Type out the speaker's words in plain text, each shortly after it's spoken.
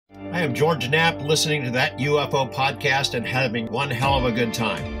I am George Knapp, listening to that UFO podcast and having one hell of a good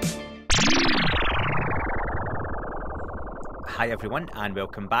time. Hi everyone, and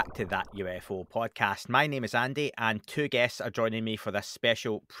welcome back to That UFO podcast. My name is Andy, and two guests are joining me for this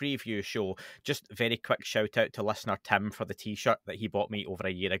special preview show. Just very quick shout out to listener Tim for the t-shirt that he bought me over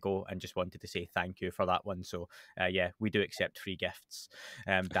a year ago, and just wanted to say thank you for that one. So yeah, we do accept free gifts.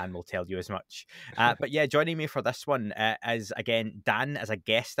 Dan will tell you as much. But yeah, joining me for this one is again Dan as a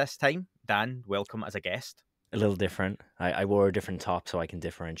guest this time. Dan, welcome as a guest. A little different. I wore a different top so I can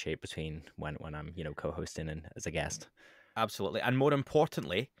differentiate between when I'm co-hosting and as a guest. Absolutely. And more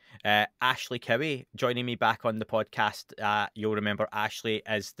importantly, Ashley Cowie joining me back on the podcast. You'll remember Ashley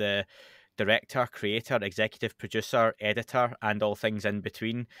as the director, creator, executive producer, editor, and all things in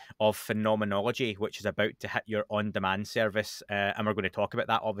between of Phenomenology, which is about to hit your on-demand service. And we're going to talk about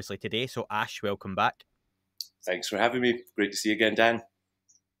that obviously today. So Ash, welcome back. Thanks for having me. Great to see you again, Dan.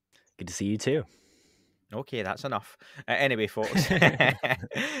 Good to see you too. Okay, that's enough. Anyway, folks.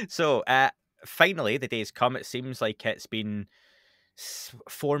 So, finally, the day's come. It seems like it's been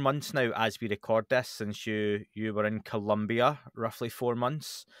 4 months now as we record this since you were in Colombia, roughly 4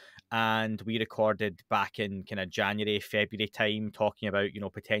 months. And we recorded back in kind of January, February time, talking about,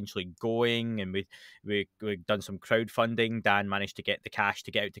 potentially going. And we'd done some crowdfunding. Dan managed to get the cash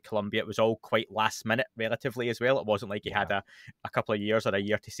to get out to Colombia. It was all quite last minute relatively as well. It wasn't like he had a couple of years or a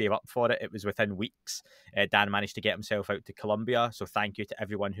year to save up for it. It was within weeks. Dan managed to get himself out to Colombia. So thank you to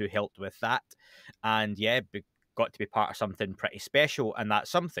everyone who helped with that. And yeah, got to be part of something pretty special, and that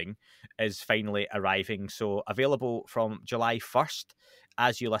something is finally arriving. So available from July 1st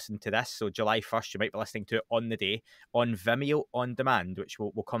as you listen to this. So July 1st, you might be listening to it on the day on Vimeo on demand, which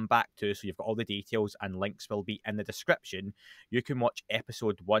we'll come back to. So you've got all the details, and links will be in the description. You can watch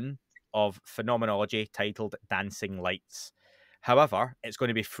episode 1 of Phenomenology titled Dancing Lights. However, it's going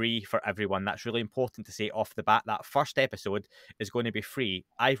to be free for everyone. That's really important to say off the bat. That first episode is going to be free.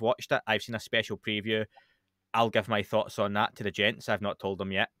 I've watched it. I've seen a special preview. I'll give my thoughts on that to the gents. I've not told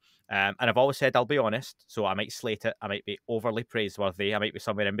them yet. And I've always said I'll be honest, so I might slate it. I might be overly praiseworthy. I might be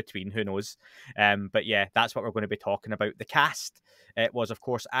somewhere in between. Who knows? But yeah, that's what we're going to be talking about. The cast was, of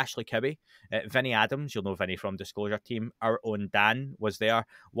course, Ashley Cowie, Vinnie Adams. You'll know Vinnie from Disclosure Team. Our own Dan was there.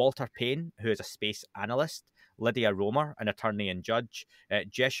 Walter Payne, who is a space analyst. Lydia Romer, an attorney and judge.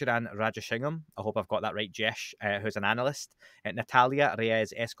 Jeshuran Rajasingam, I hope I've got that right, Jesh, who's an analyst. Natalia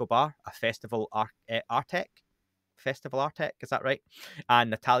Reyes Escobar, a festival artec, is that right?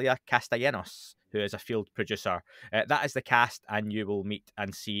 And Natalia Castellanos, who is a field producer. That is the cast, and you will meet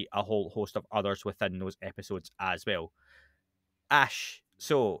and see a whole host of others within those episodes as well. Ash,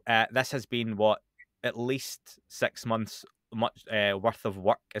 so this has been, at least 6 months much worth of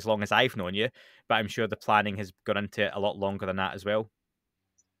work as long as I've known you, but I'm sure the planning has gone into it a lot longer than that as well.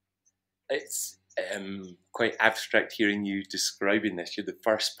 It's quite abstract hearing you describing this. You're the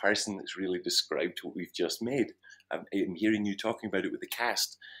first person that's really described what we've just made. I'm hearing you talking about it with the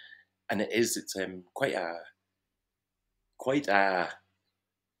cast, and it's quite an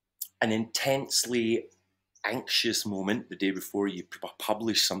intensely anxious moment the day before you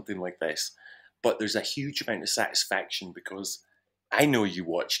publish something like this. But there's a huge amount of satisfaction because I know you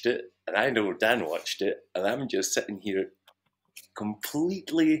watched it, and I know Dan watched it, and I'm just sitting here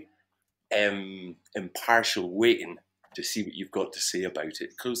completely impartial, waiting to see what you've got to say about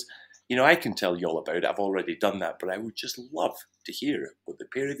it. Because, I can tell you all about it. I've already done that, but I would just love to hear what the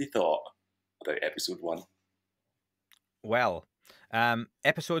pair of you thought about episode 1. Well,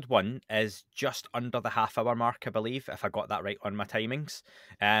 episode 1 is just under the half-hour mark, I believe, if I got that right on my timings.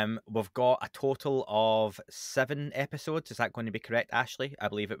 We've got a total of 7 episodes. Is that going to be correct, Ashley? I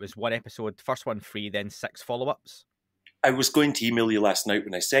believe it was 1 episode, first one free, then 6 follow-ups. I was going to email you last night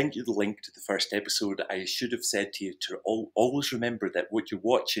when I sent you the link to the first episode. I should have said to you to always remember that what you're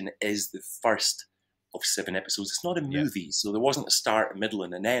watching is the first of 7 episodes. It's not a movie, so there wasn't a start, a middle,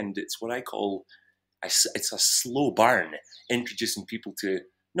 and an end. It's what I call it's a slow burn, introducing people to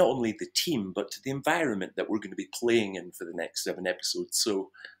not only the team, but to the environment that we're going to be playing in for the next 7 episodes. So,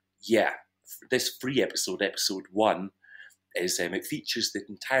 yeah, this free episode, episode 1, it features the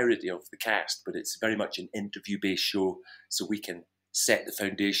entirety of the cast, but it's very much an interview-based show, so we can set the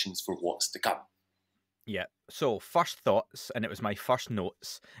foundations for what's to come. Yeah. So, first thoughts, and it was my first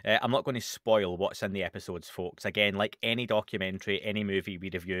notes. I'm not going to spoil what's in the episodes, folks. Again, like any documentary, any movie we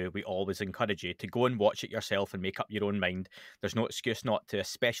review, we always encourage you to go and watch it yourself and make up your own mind. There's no excuse not to,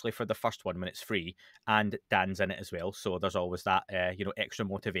 especially for the first one when it's free, and Dan's in it as well. So there's always that, extra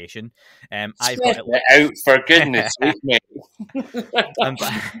motivation. I've got it out for goodness sake, mate.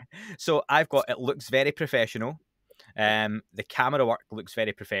 So I've got it looks very professional. The camera work looks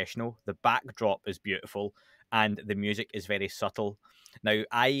very professional. The backdrop is beautiful, and the music is very subtle. Now,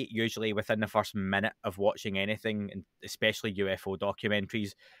 I usually, within the first minute of watching anything, and especially UFO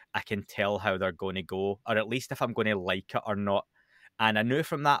documentaries, I can tell how they're going to go, or at least if I'm going to like it or not. And I knew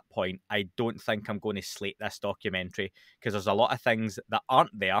from that point, I don't think I'm going to slate this documentary, because there's a lot of things that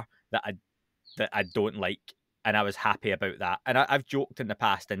aren't there that I don't like, and I was happy about that. And I've joked in the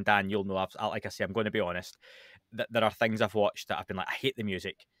past, and Dan, you'll know, like I say, I'm going to be honest, that there are things I've watched that I've been like, I hate the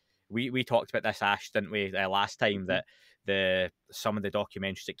music. We talked about this, Ash, didn't we, last time, that some of the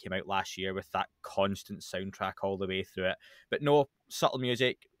documentaries that came out last year with that constant soundtrack all the way through it. But no, subtle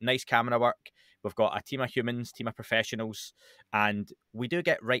music, nice camera work. We've got a team of humans, team of professionals, and we do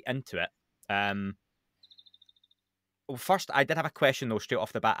get right into it. Well, first, I did have a question though, straight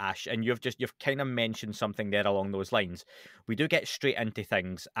off the bat, Ash, and you've kind of mentioned something there along those lines. We do get straight into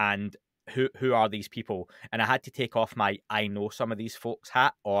things, and who are these people? And I had to take off my I know some of these folks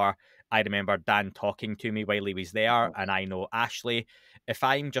hat, or I remember Dan talking to me while he was there, and I know Ashley. If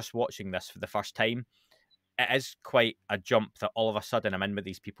I'm just watching this for the first time, it is quite a jump that all of a sudden I'm in with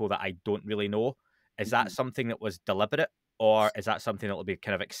these people that I don't really know. Is that something that was deliberate, or is that something that will be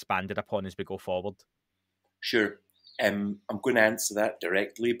kind of expanded upon as we go forward? Sure. I'm going to answer that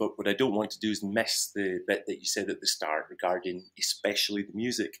directly, but what I don't want to do is miss the bit that you said at the start regarding especially the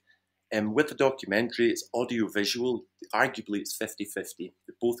music. With the documentary, it's audio-visual. Arguably, it's 50-50.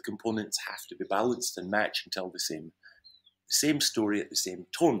 Both components have to be balanced and match and tell the same story at the same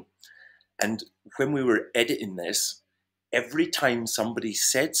tone. And when we were editing this, every time somebody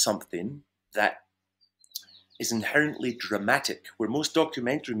said something that is inherently dramatic, where most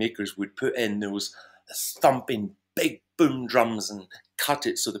documentary makers would put in those thumping big boom drums and cut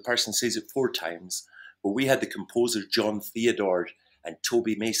it so the person says it 4 times. But we had the composer John Theodore and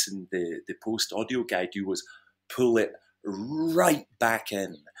Toby Mason, the post-audio guy, who was pull it right back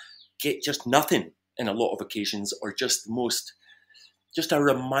in. Get just nothing in a lot of occasions, or just a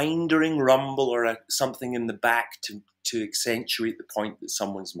remindering rumble or something in the back to accentuate the point that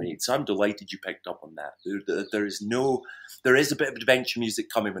someone's made. So I'm delighted you picked up on that. There is a bit of adventure music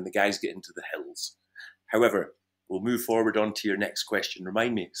coming when the guys get into the hills. However, we'll move forward on to your next question.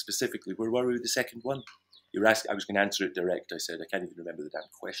 Remind me specifically, where were we with the second one? You were asking, I was going to answer it direct. I said, I can't even remember the damn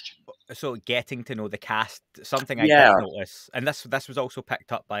question. So getting to know the cast, something I did notice, and this was also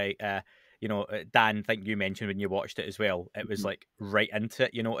picked up by, Dan, I think you mentioned when you watched it as well. It was like right into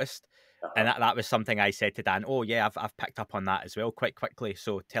it, you noticed. And that was something I said to Dan, oh yeah, I've picked up on that as well quite quickly.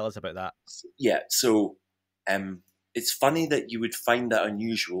 So tell us about that. Yeah, so it's funny that you would find that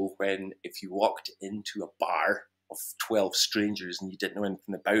unusual when if you walked into a bar of 12 strangers and you didn't know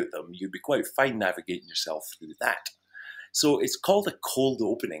anything about them, you'd be quite fine navigating yourself through that. So it's called a cold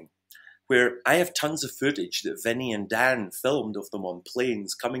opening, where I have tons of footage that Vinny and Dan filmed of them on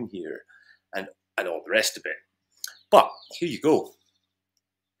planes coming here and all the rest of it. But here you go.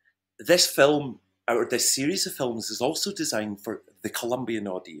 This film, or this series of films, is also designed for the Colombian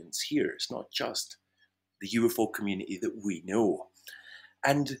audience here. It's not just the UFO community that we know.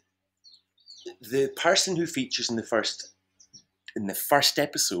 And the person who features in the first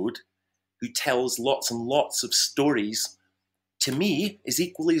episode, who tells lots and lots of stories, to me is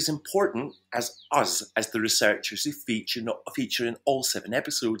equally as important as us, as the researchers who feature in all 7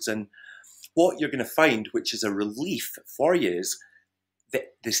 episodes. And what you're going to find, which is a relief for you, is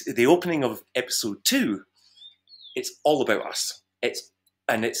that the opening of episode 2, it's all about us. It's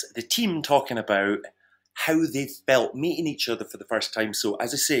the team talking about how they felt meeting each other for the first time. So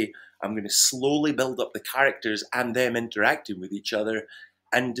as I say, I'm going to slowly build up the characters and them interacting with each other.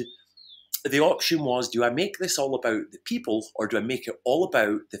 And the option was, do I make this all about the people, or do I make it all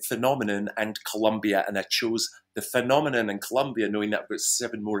about the phenomenon and Colombia? And I chose the phenomenon and Colombia, knowing that I've got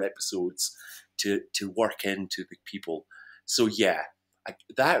 7 more episodes to work into the people. So yeah,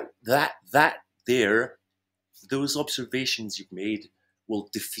 those observations you've made will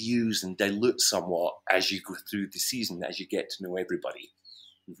diffuse and dilute somewhat as you go through the season, as you get to know everybody.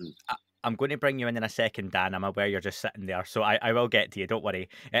 Mm-hmm. I'm going to bring you in a second, Dan. I'm aware you're just sitting there, so I will get to you, don't worry.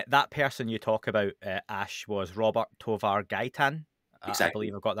 That person you talk about, Ash, was Robert Tovar Gaitan. Exactly. I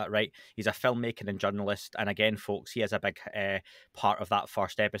believe I've got that right. He's a filmmaker and journalist. And again, folks, he has a big part of that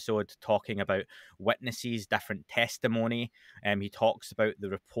first episode talking about witnesses, different testimony. He talks about the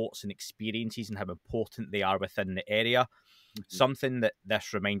reports and experiences and how important they are within the area. Mm-hmm. Something that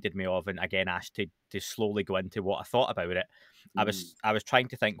this reminded me of, and again, Ash, to slowly go into what I thought about it. Mm-hmm. I was trying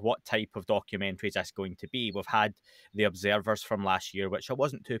to think what type of documentary is this going to be. We've had The Observers from last year, which I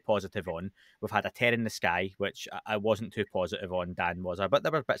wasn't too positive on. We've had A Tear in the Sky, which I wasn't too positive on, Dan, was I? But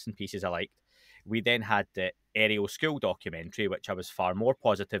there were bits and pieces I liked. We then had the Aerial School documentary, which I was far more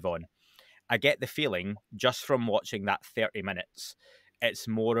positive on. I get the feeling, just from watching that 30 minutes, it's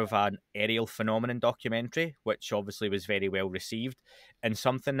more of an aerial phenomenon documentary, which obviously was very well received. And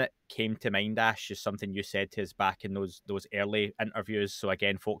something that came to mind, Ash, is something you said to us back in those early interviews. So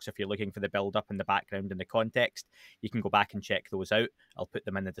again, folks, if you're looking for the build-up and the background and the context, you can go back and check those out. I'll put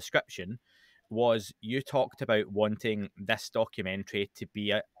them in the description. Was you talked about wanting this documentary to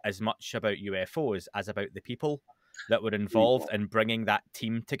be as much about UFOs as about the people that were involved in bringing that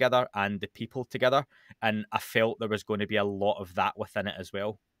team together and the people together, and I felt there was going to be a lot of that within it as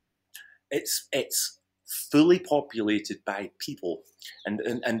well. It's fully populated by people, and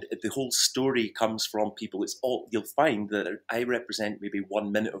the whole story comes from people. It's all, you'll find that I represent maybe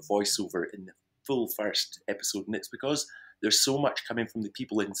 1 minute of voiceover in the full first episode, and it's because there's so much coming from the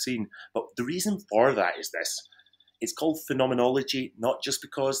people in scene. But the reason for that is this: it's called phenomenology, not just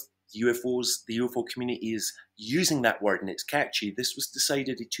because the UFO community is using that word and it's catchy. This was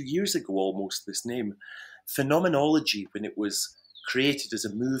decided 2 years ago almost, this name. Phenomenology, when it was created as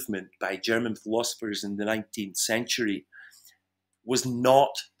a movement by German philosophers in the 19th century, was not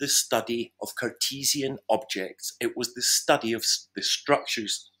the study of Cartesian objects. It was the study of the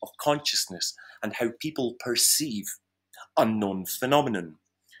structures of consciousness and how people perceive unknown phenomenon.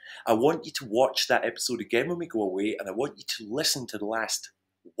 I want you to watch that episode again when we go away, and I want you to listen to the last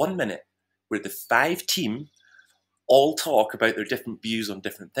 1 minute where the 5 team all talk about their different views on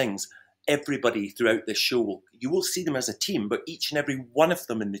different things. Everybody throughout this show, you will see them as a team, but each and every one of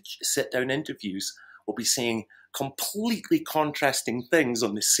them in the sit-down interviews will be saying completely contrasting things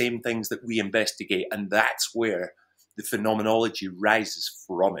on the same things that we investigate, and that's where the phenomenology rises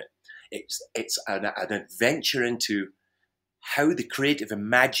from it. It's an adventure into how the creative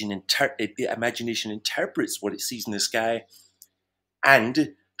imagination interprets what it sees in the sky,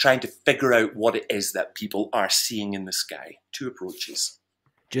 and trying to figure out what it is that people are seeing in the sky. 2 approaches.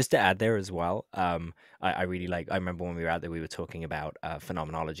 Just to add there as well, I really like, I remember when we were out there, we were talking about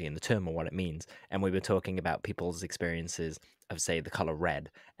phenomenology and the term and what it means. And we were talking about people's experiences of, say, the color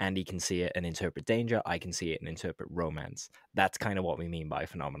red. Andy can see it and interpret danger. I can see it and interpret romance. That's kind of what we mean by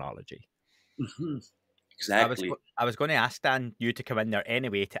phenomenology. Mm-hmm. Exactly. I was going to ask Dan you to come in there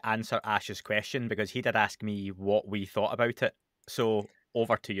anyway to answer Ash's question, because he did ask me what we thought about it. So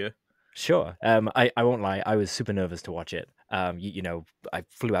over to you. Sure. I won't lie. I was super nervous to watch it. You know, I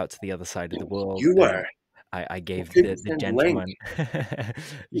flew out to the other side of the world. You were. I gave the gentleman,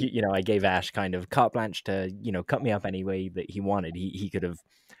 you know, I gave Ash kind of carte blanche to, you know, cut me up any way that he wanted. He could have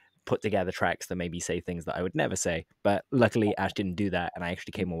put together tracks that maybe say things that I would never say. But luckily, Ash didn't do that, and I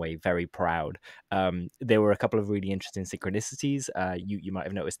actually came away very proud. There were a couple of really interesting synchronicities. You might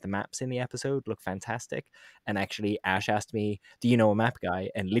have noticed the maps in the episode look fantastic. And actually, Ash asked me, "Do you know a map guy?"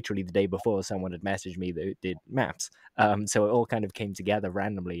 And literally the day before, someone had messaged me that did maps. So it all kind of came together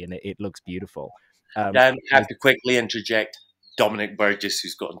randomly, and it looks beautiful. Dan, I have to quickly interject Dominic Burgess,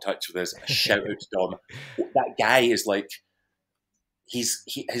 who's got in touch with us. A shout out to Dom. That guy is like,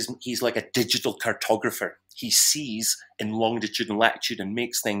 he's like a digital cartographer. He sees in longitude and latitude and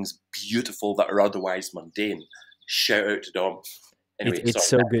makes things beautiful that are otherwise mundane. Shout out to Dom. Anyway, it's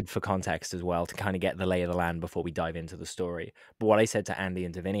so good for context as well, to kind of get the lay of the land before we dive into the story. But what I said to Andy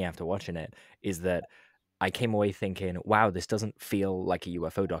and to Vinny after watching it is that I came away thinking, wow, this doesn't feel like a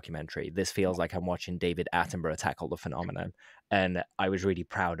UFO documentary. This feels like I'm watching David Attenborough tackle the phenomenon. And I was really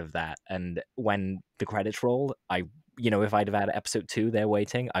proud of that. And when the credits rolled, if I'd have had episode 2 there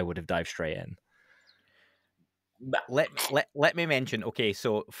waiting, I would have dived straight in. Let me mention, okay,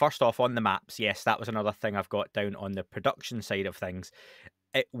 so first off, on the maps, yes, that was another thing I've got down on the production side of things.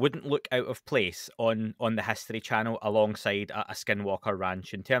 It wouldn't look out of place on the History Channel alongside a Skinwalker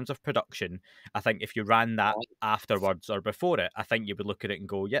Ranch. In terms of production, I think if you ran that afterwards or before it, I think you would look at it and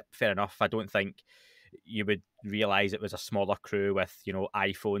go, yep, fair enough. I don't think you would realise it was a smaller crew with, you know,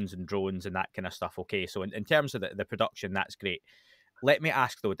 iPhones and drones and that kind of stuff. Okay, so in terms of the production, that's great. Let me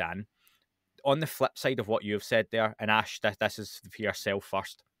ask though, Dan, on the flip side of what you've said there, and Ash, this is for yourself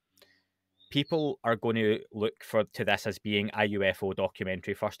first. People are going to look to this as being a UFO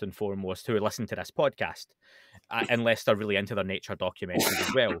documentary first and foremost, who listen to this podcast, unless they're really into their nature documentaries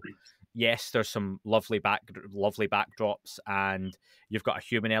as well. Yes, there's some lovely backdrops, and you've got a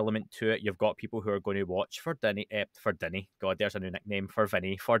human element to it. You've got people who are going to watch for Dinny. God, there's a new nickname for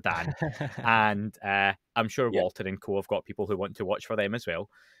Vinny, for Dan, and I'm sure Walter and co have got people who want to watch for them as well.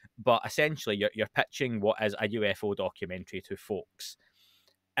 But essentially, you're pitching what is a UFO documentary to folks.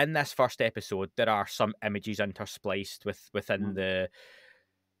 In this first episode, there are some images interspliced within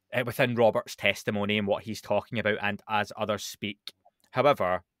Robert's testimony and what he's talking about, and as others speak.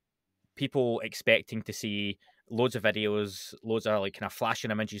 However, people expecting to see loads of videos, loads of like kind of flashing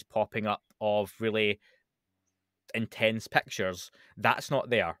images popping up of really intense pictures. That's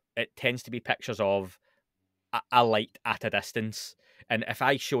not there. It tends to be pictures of a light at a distance. And if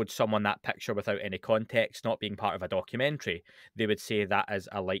I showed someone that picture without any context, not being part of a documentary, they would say that is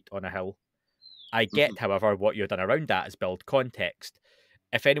a light on a hill. I get, however, what you've done around that is build context.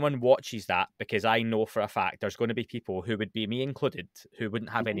 If anyone watches that, because I know for a fact there's going to be people who would be, me included, who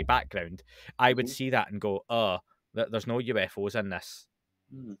wouldn't have any background, I would see that and go, there's no UFOs in this.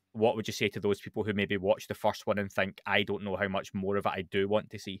 What would you say to those people who maybe watch the first one and think, I don't know how much more of it I do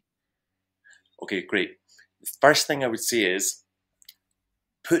want to see? Okay, great. The first thing I would say is,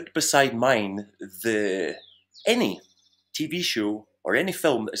 put beside mine any TV show or any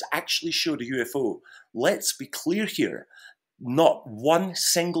film that has actually showed a UFO. Let's be clear here. Not one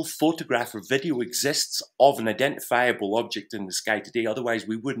single photograph or video exists of an identifiable object in the sky today. Otherwise,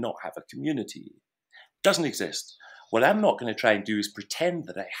 we would not have a community. Doesn't exist. What I'm not going to try and do is pretend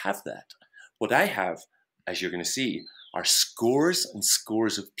that I have that. What I have, as you're going to see, are scores and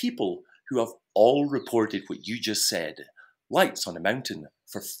scores of people who have all reported what you just said. Lights on a mountain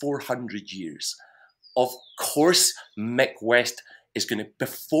for 400 years. Of course, Mick West is going to,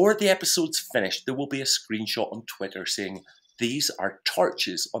 before the episode's finished, there will be a screenshot on Twitter saying, these are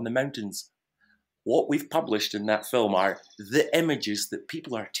torches on the mountains. What we've published in that film are the images that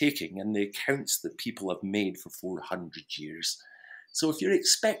people are taking and the accounts that people have made for 400 years. So if you're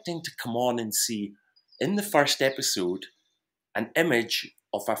expecting to come on and see, in the first episode, an image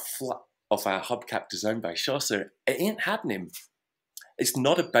of a hubcap designed by Chaucer, it ain't happening. It's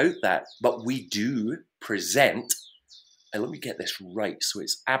not about that, but we do present, and let me get this right so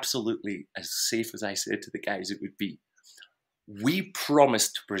it's absolutely as safe as I said to the guys it would be. We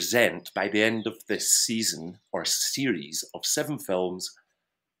promised to present, by the end of this season or series of 7 films,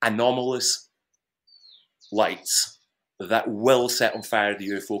 anomalous lights that will set on fire the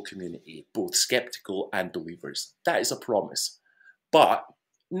UFO community, both skeptical and believers. That is a promise. But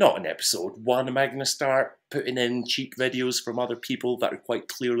not in episode 1 am I going to start putting in cheap videos from other people that are quite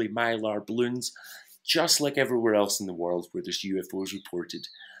clearly mylar balloons. Just like everywhere else in the world where there's UFOs reported,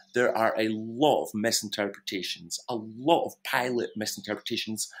 there are a lot of misinterpretations, a lot of pilot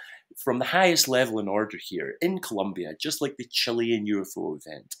misinterpretations from the highest level in order here in Colombia, just like the Chilean UFO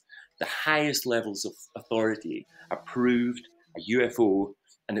event. The highest levels of authority approved a UFO,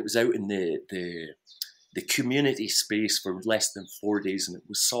 and it was out in the community space for less than 4 days, and it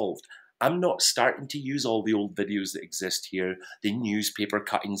was solved. I'm not starting to use all the old videos that exist here, the newspaper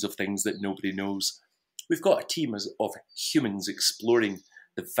cuttings of things that nobody knows. We've got a team of humans exploring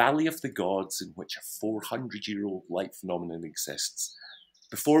the Valley of the Gods, in which a 400-year-old light phenomenon exists.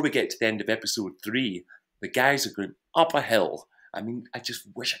 Before we get to the end of episode 3, the guys are going up a hill. I mean, I just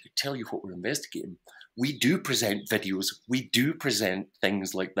wish I could tell you what we're investigating. We do present videos, we do present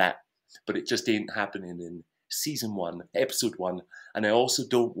things like that, but it just ain't happening in season 1, episode 1. And I also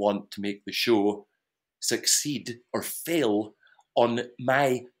don't want to make the show succeed or fail on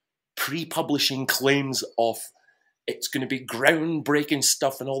my pre-publishing claims of it's going to be groundbreaking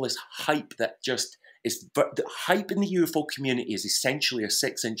stuff and all this hype that just is. The hype in the UFO community is essentially a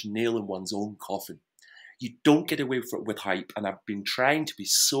 6-inch nail in one's own coffin. You don't get away with hype, and I've been trying to be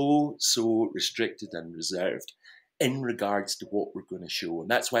so restricted and reserved in regards to what we're going to show. And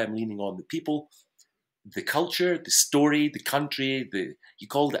that's why I'm leaning on the people, the culture, the story, the country. You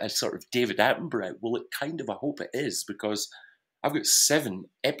called it a sort of David Attenborough. Well, it kind of, I hope it is, because I've got 7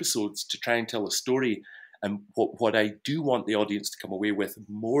 episodes to try and tell a story. And what I do want the audience to come away with,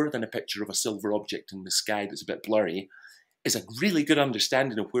 more than a picture of a silver object in the sky that's a bit blurry, is a really good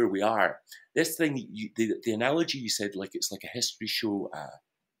understanding of where we are. This thing, the analogy you said, like it's like a history show,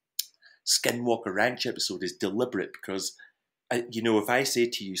 Skinwalker Ranch episode, is deliberate because, if I say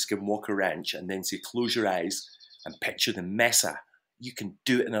to you Skinwalker Ranch and then say close your eyes and picture the mesa, you can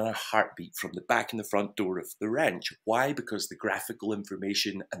do it in a heartbeat from the back and the front door of the ranch. Why? Because the graphical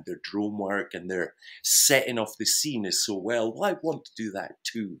information and their drone work and their setting off the scene is so well. Well, I want to do that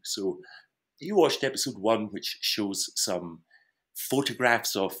too. So you watched episode 1, which shows some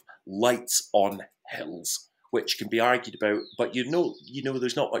photographs of lights on hills, which can be argued about, but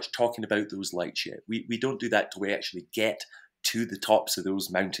there's not much talking about those lights yet. We don't do that till we actually get to the tops of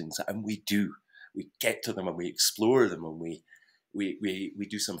those mountains, and we do. We get to them and we explore them and we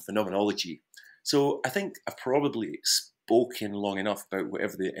do some phenomenology. So I think I've probably spoken long enough about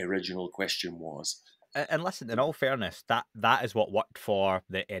whatever the original question was. And listen, in all fairness, that is what worked for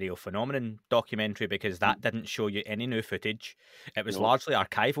the aerial phenomenon documentary, because that didn't show you any new footage. It was largely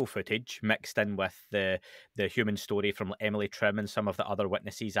archival footage mixed in with the human story from Emily Trim and some of the other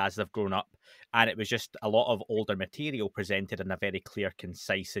witnesses as they've grown up. And it was just a lot of older material presented in a very clear,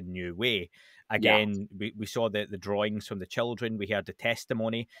 concise and new way. Again, we saw the drawings from the children, we heard the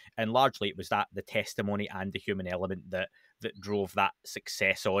testimony, and largely it was the testimony and the human element that drove that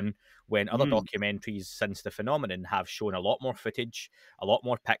success on, when other documentaries since the phenomenon have shown a lot more footage, a lot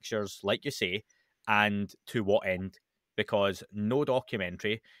more pictures, like you say, and to what end? Because no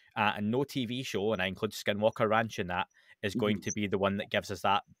documentary and no TV show, and I include Skinwalker Ranch in that, is going to be the one that gives us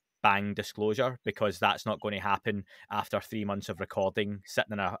that bang disclosure, because that's not going to happen after 3 months of recording,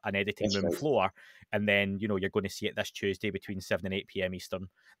 sitting in an editing room floor, and then, you know, you're going to see it this Tuesday between 7 and 8 p.m. Eastern.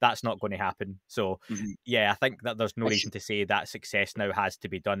 That's not going to happen. So, yeah, I think that there's no reason to say that success now has to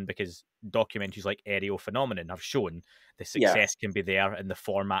be done, because documentaries like Aerial Phenomenon have shown the success can be there in the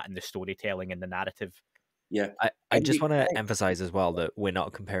format and the storytelling and the narrative. Yeah, I just want to emphasize as well that we're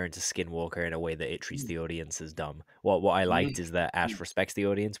not comparing to Skinwalker in a way that it treats the audience as dumb. What I liked is that Ash respects the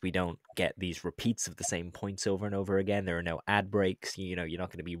audience. We don't get these repeats of the same points over and over again. There are no ad breaks. You know, you're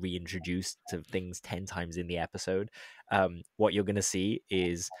not going to be reintroduced to things 10 times in the episode. What you're going to see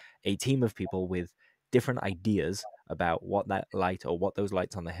is a team of people with different ideas about what that light or what those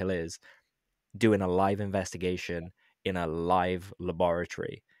lights on the hill is, doing a live investigation in a live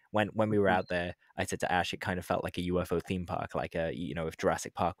laboratory. When we were out there, I said to Ash, it kind of felt like a UFO theme park, like if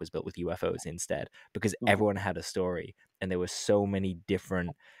Jurassic Park was built with UFOs instead, because everyone had a story and there were so many different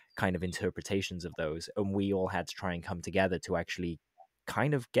kind of interpretations of those, and we all had to try and come together to actually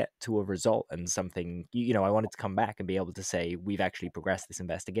kind of get to a result and something. I wanted to come back and be able to say we've actually progressed this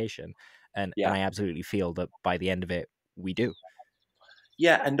investigation, and I absolutely feel that by the end of it, we do.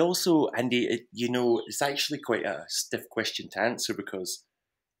 Yeah, and also, Andy, it's actually quite a stiff question to answer, because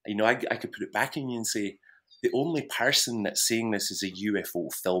I could put it back on you and say, the only person that's saying this is a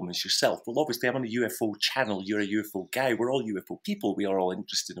UFO film is yourself. Well, obviously, I'm on a UFO channel. You're a UFO guy. We're all UFO people. We are all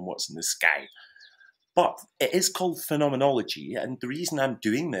interested in what's in the sky. But it is called Phenomenology. And the reason I'm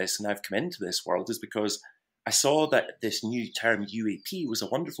doing this and I've come into this world is because I saw that this new term UAP was a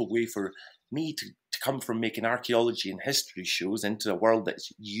wonderful way for me to come from making archaeology and history shows into a world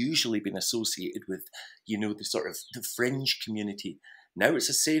that's usually been associated with, the sort of the fringe community. Now it's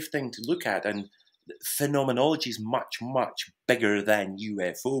a safe thing to look at, and phenomenology is much, much bigger than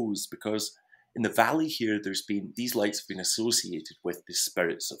UFOs, because in the valley here, these lights have been associated with the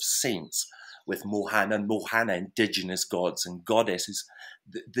spirits of saints, with Mohana indigenous gods and goddesses.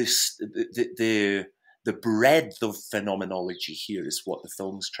 The breadth of phenomenology here is what the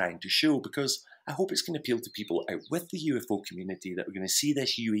film's trying to show, because I hope it's going to appeal to people out with the UFO community that are going to see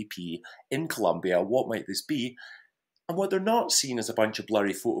this UAP in Colombia. What might this be? And what they're not seeing is a bunch of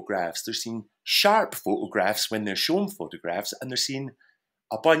blurry photographs. They're seeing sharp photographs when they're shown photographs, and they're seeing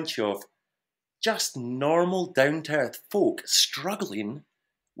a bunch of just normal, down-to-earth folk struggling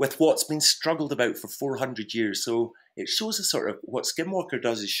with what's been struggled about for 400 years. So it shows a sort of, what Skinwalker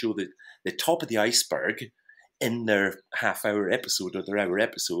does is show the top of the iceberg in their half-hour episode or their hour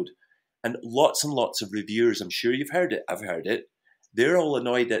episode. And lots of reviewers, I'm sure you've heard it, I've heard it, they're all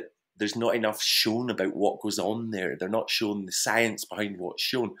annoyed that there's not enough shown about what goes on there. They're not showing the science behind what's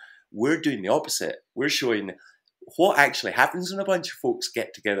shown. We're doing the opposite. We're showing what actually happens when a bunch of folks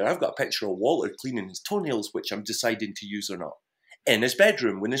get together. I've got a picture of Walter cleaning his toenails, which I'm deciding to use or not, in his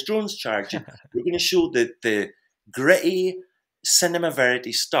bedroom when his drone's charging. We're going to show the gritty cinema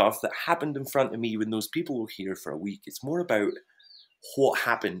verity stuff that happened in front of me when those people were here for a week. It's more about what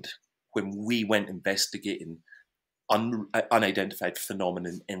happened when we went investigating unidentified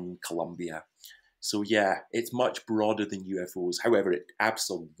phenomenon in Colombia. So yeah, it's much broader than UFOs. However, it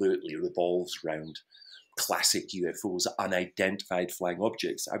absolutely revolves around classic UFOs, unidentified flying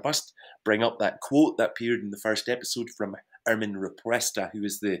objects. I must bring up that quote that appeared in the first episode from Herman Repuesta, who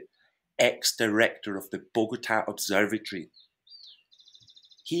is the ex-director of the Bogota Observatory.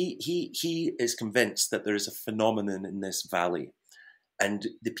 He is convinced that there is a phenomenon in this valley. And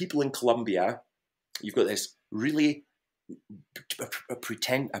the people in Colombia, you've got this really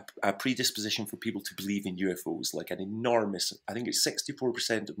a predisposition for people to believe in UFOs, like an enormous, I think it's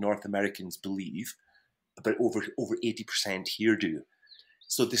 64% of North Americans believe, but over 80% here do.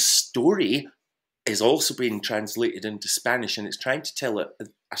 So the story is also being translated into Spanish, and it's trying to tell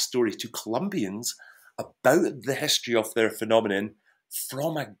a story to Colombians about the history of their phenomenon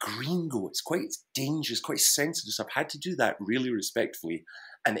from a gringo. It's quite dangerous, quite sensitive. So I've had to do that really respectfully,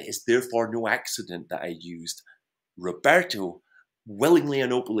 and it is therefore no accident that I used Roberto willingly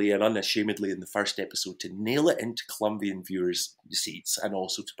and openly and unashamedly in the first episode to nail it into Colombian viewers' seats and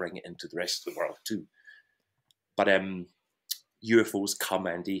also to bring it into the rest of the world too. But UFOs come,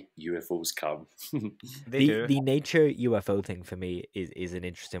 Andy. UFOs come. The nature UFO thing for me is an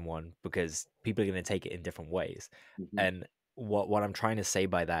interesting one because people are going to take it in different ways. Mm-hmm. And what I'm trying to say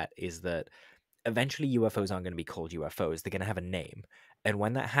by that is that eventually UFOs aren't going to be called UFOs. They're going to have a name. And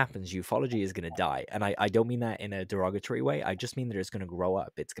when that happens, ufology is going to die. And I don't mean that in a derogatory way. I just mean that it's going to grow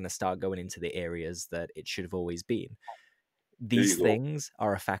up. It's going to start going into the areas that it should have always been. These things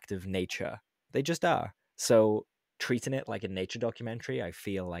are a fact of nature. They just are. So treating it like a nature documentary, I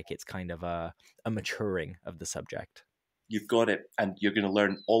feel like it's kind of a maturing of the subject. You've got it, and you're going to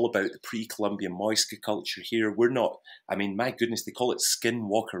learn all about the pre-Columbian Muisca culture here. We're not, I mean, my goodness, they call it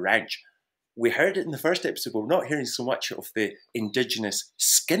Skinwalker Ranch. We heard it in the first episode, but we're not hearing so much of the indigenous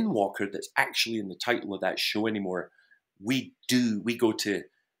skinwalker that's actually in the title of that show anymore. We go to,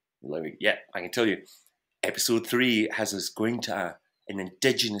 yeah, I can tell you, episode 3 has us going to an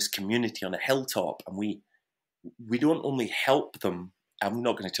indigenous community on a hilltop, and we don't only help them. I'm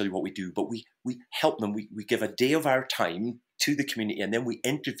not going to tell you what we do, but we help them. We give a day of our time to the community, and then we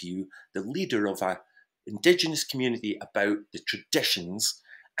interview the leader of a indigenous community about the traditions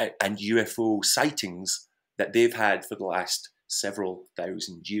and UFO sightings that they've had for the last several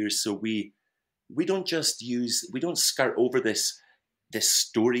thousand years. So we don't skirt over this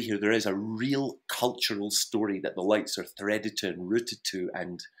story here. There is a real cultural story that the lights are threaded to and rooted to,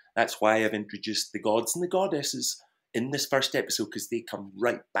 and that's why I've introduced the gods and the goddesses in this first episode, because they come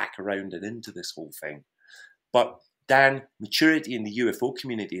right back around and into this whole thing. But Dan, maturity in the UFO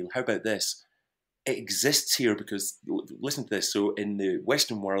community, how about this? It exists here because, listen to this, so in the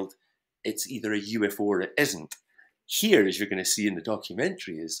Western world, it's either a UFO or it isn't. Here, as you're going to see in the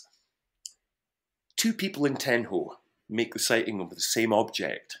documentary, is 2 people in Tenho make the sighting of the same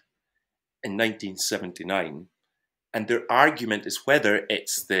object in 1979, and their argument is whether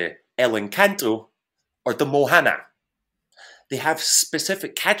it's the El Encanto or the Mohana. They have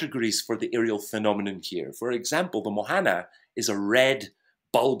specific categories for the aerial phenomenon here. For example, the Mohana is a red,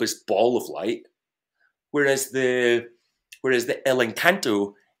 bulbous ball of light, whereas the El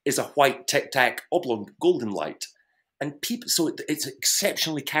Encanto is a white tic-tac oblong golden light. And so it's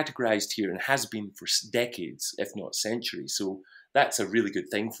exceptionally categorized here and has been for decades, if not centuries. So that's a really good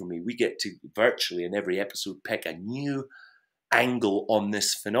thing for me. We get to virtually in every episode pick a new angle on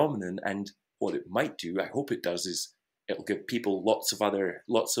this phenomenon. And what it might do, I hope it does, is it'll give people lots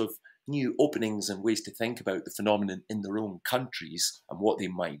of new openings and ways to think about the phenomenon in their own countries and what they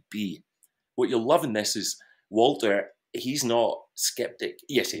might be. What you'll love in this is Walter, he's not skeptic.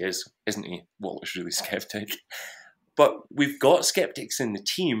 Yes, he is, isn't he? Walter's really skeptic. But we've got skeptics in the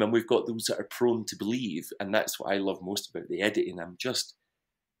team, and we've got those that are prone to believe, and that's what I love most about the editing. I'm just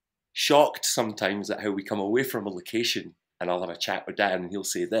shocked sometimes at how we come away from a location, and I'll have a chat with Dan, and he'll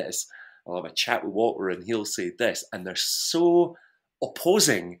say this. I'll have a chat with Walter, and he'll say this, and they're so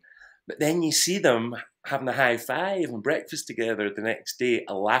opposing. But then you see them having a high five and breakfast together the next day,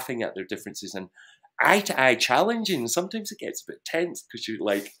 laughing at their differences and eye-to-eye challenging. Sometimes it gets a bit tense because you're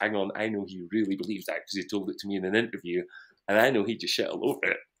like, hang on, I know he really believes that because he told it to me in an interview, and I know he just shit all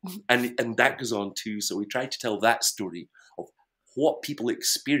over it. And that goes on too. So we try to tell that story of what people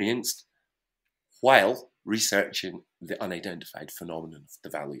experienced while researching the unidentified phenomenon of the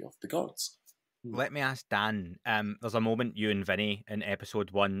Valley of the Gods. Let me ask Dan, there's a moment you and Vinny in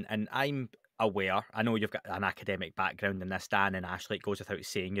episode 1, and I'm aware, I know you've got an academic background in this, Dan, and Ashley, it goes without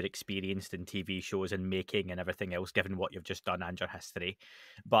saying you're experienced in TV shows and making and everything else, given what you've just done and your history.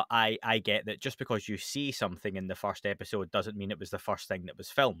 But I get that just because you see something in the first episode doesn't mean it was the first thing that was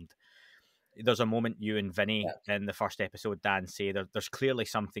filmed. There's a moment you and Vinny in the first episode, Dan, say there's clearly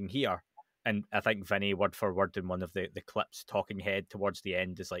something here. And I think Vinny, word for word in one of the clips, talking head towards the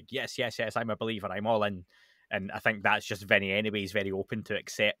end, is like, yes, I'm a believer, I'm all in. And I think that's just Vinny anyway. He's very open to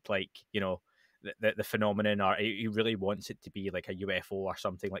accept, like, you know, the phenomenon, or he really wants it to be like a UFO or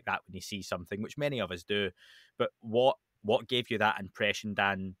something like that when he sees something, which many of us do. But what gave you that impression,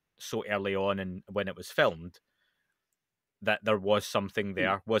 Dan, so early on and when it was filmed, that there was something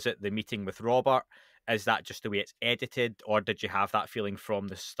there? Was it the meeting with Robert? Is that just the way it's edited, or did you have that feeling from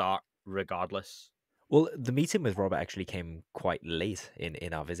the start regardless? Well, the meeting with Robert actually came quite late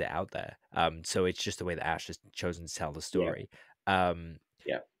in our visit out there. So it's just the way that Ash has chosen to tell the story. In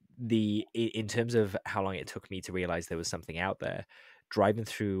terms of how long it took me to realize there was something out there, driving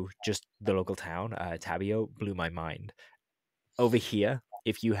through just the local town, Tabio, blew my mind. Over here,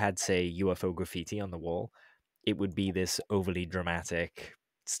 if you had, say, UFO graffiti on the wall, it would be this overly dramatic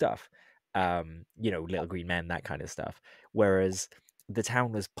stuff. Little Green Men, that kind of stuff. Whereas the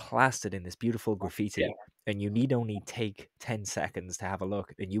town was plastered in this beautiful graffiti, and you need only take 10 seconds to have a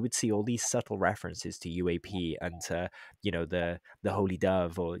look, and you would see all these subtle references to UAP and to, the Holy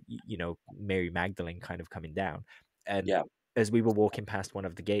Dove, or, Mary Magdalene kind of coming down. And as we were walking past one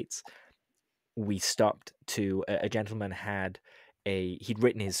of the gates, we stopped to a gentleman he'd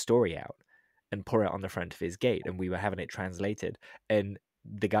written his story out and put it on the front of his gate, and we were having it translated, and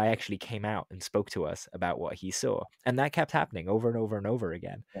the guy actually came out and spoke to us about what he saw, and that kept happening over and over and over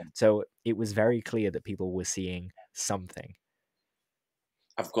again. So it was very clear that people were seeing something.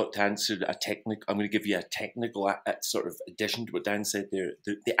 I've got to answer I'm going to give you a technical sort of addition to what Dan said there.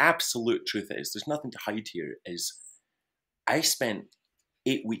 The absolute truth is, there's nothing to hide here, is I spent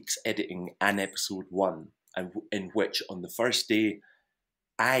 8 weeks editing an episode 1, and in which on the first day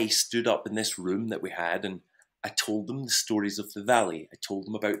I stood up in this room that we had, and I told them the stories of the valley. I told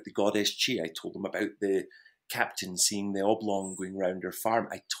them about the goddess Chi. I told them about the captain seeing the oblong going round her farm.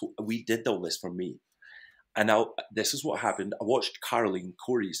 We did all this for me. And this is what happened. I watched Caroline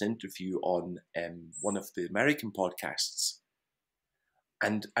Corey's interview on one of the American podcasts,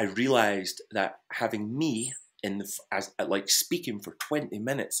 and I realised that having me speaking for 20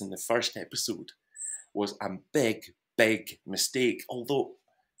 minutes in the first episode was a big, big mistake. Although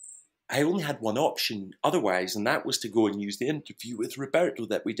I only had one option otherwise, and that was to go and use the interview with Roberto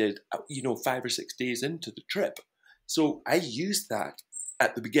that we did, 5 or 6 days into the trip. So I used that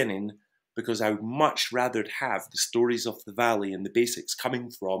at the beginning because I would much rather have the stories of the valley and the basics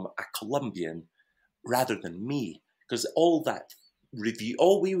coming from a Colombian rather than me. Because all that review,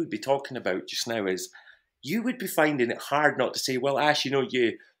 all we would be talking about just now is, you would be finding it hard not to say, well, Ash,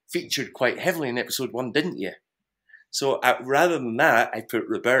 you featured quite heavily in episode 1, didn't you? So rather than that, I put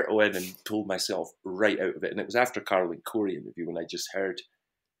Roberto in and pulled myself right out of it. And it was after Caroline Corey interview when I just heard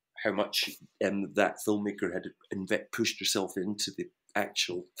how much that filmmaker had pushed herself into the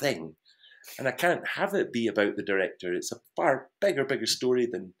actual thing. And I can't have it be about the director. It's a far bigger story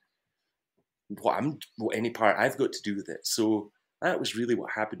than what any part I've got to do with it. So that was really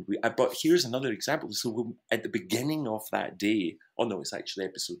what happened. But here's another example. So at the beginning of that day, it's actually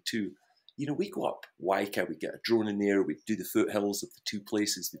episode 2, we go up Waika, we get a drone in there, we do the foothills of the 2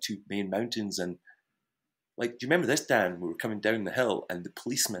 places, the 2 main mountains. And do you remember this, Dan? We were coming down the hill and the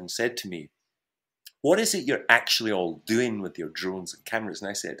policeman said to me, what is it you're actually all doing with your drones and cameras?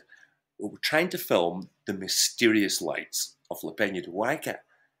 And I said, well, we're trying to film the mysterious lights of La Peña de Waika.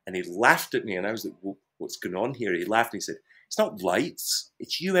 And he laughed at me, and I was like, well, what's going on here? He laughed and he said, it's not lights,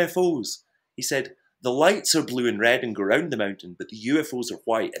 it's UFOs. He said, the lights are blue and red and go around the mountain, but the UFOs are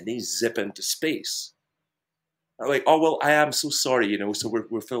white and they zip into space. I'm like, oh, well, I am so sorry, so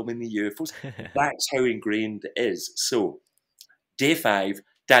we're filming the UFOs. That's how ingrained it is. So, day 5,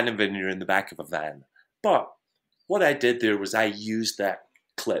 Dan and Vinny are in the back of a van. But what I did there was I used that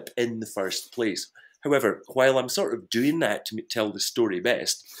clip in the first place. However, while I'm sort of doing that to tell the story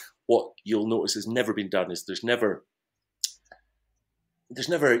best, what you'll notice has never been done is there's never,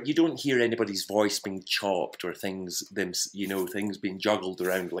 you don't hear anybody's voice being chopped or things being juggled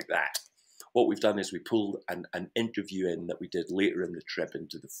around like that. What we've done is we pulled an interview in that we did later in the trip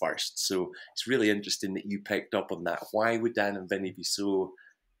into the first. So it's really interesting that you picked up on that. Why would Dan and Vinny be so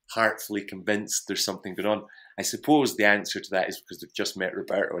heartfully convinced there's something going on? I suppose the answer to that is because they've just met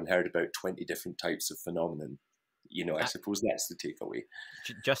Roberto and heard about 20 different types of phenomenon. I suppose that's the takeaway.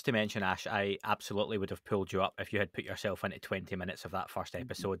 Just to mention, Ash, I absolutely would have pulled you up if you had put yourself into 20 minutes of that first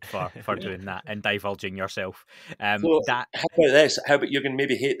episode for doing that and divulging yourself. How about this? How about, you're going to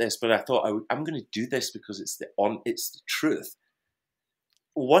maybe hate this, but I thought I'm going to do this because it's the truth.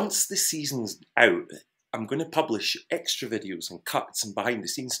 Once the season's out, I'm going to publish extra videos and cuts and behind the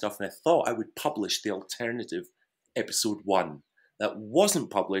scenes stuff, and I thought I would publish the alternative episode 1 that wasn't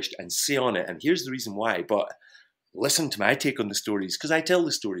published and say on it, and here's the reason why, but listen to my take on the stories, because I tell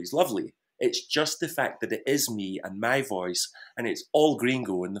the stories lovely. It's just the fact that it is me and my voice, and it's all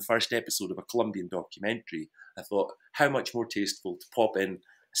gringo in the first episode of a Colombian documentary. I thought, how much more tasteful to pop in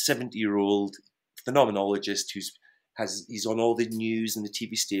a 70-year-old phenomenologist he's on all the news and the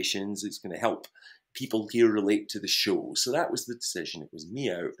TV stations. It's going to help people here relate to the show. So that was the decision. It was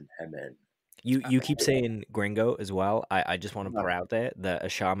me out and him in. You keep saying gringo as well. I just want to put out there that a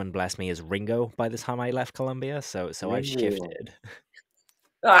shaman blessed me as Ringo by the time I left Colombia. So I've shifted.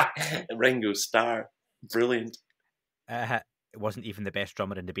 Ringo Starr. Brilliant. It wasn't even the best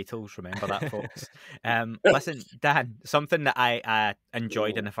drummer in the Beatles, remember that, folks. Listen, Dan, something that I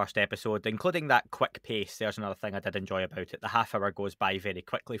enjoyed in the first episode, including that quick pace, there's another thing I did enjoy about it. The half hour goes by very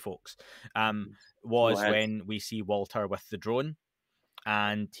quickly, folks, was when we see Walter with the drone.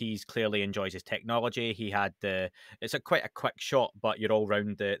 and he's clearly enjoys his technology. He had it's quite a quick shot, but you're all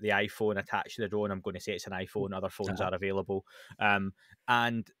round the iPhone attached to the drone. I'm going to say it's an iPhone. Other phones are available,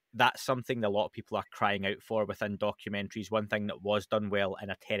 and that's something that a lot of people are crying out for within documentaries. One thing that was done well in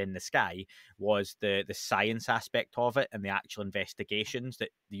A Terror in the Sky was the science aspect of it and the actual investigations that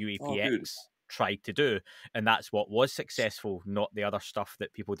the UAPX tried to do, and that's what was successful, not the other stuff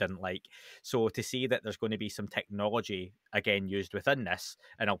that people didn't like. So to see that there's going to be some technology again used within this,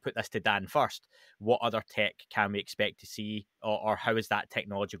 and I'll put this to Dan first, what other tech can we expect to see, or how is that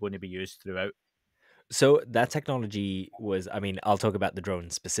technology going to be used throughout? So that technology was, I mean, I'll talk about the drone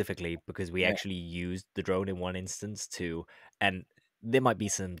specifically because we actually used the drone in one instance to, and there might be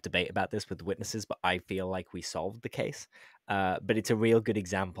some debate about this with the witnesses, but I feel like we solved the case. But it's a real good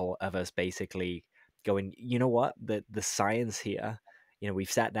example of us basically going, you know what, the science here, you know,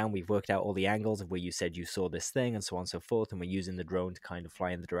 we've sat down, we've worked out all the angles of where you said you saw this thing and so on and so forth, and we're using the drone to kind of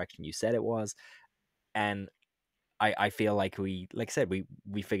fly in the direction you said it was. And I feel like like I said,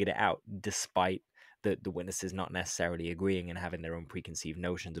 we figured it out despite the witnesses not necessarily agreeing and having their own preconceived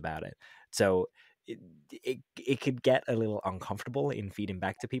notions about it. So it could get a little uncomfortable in feeding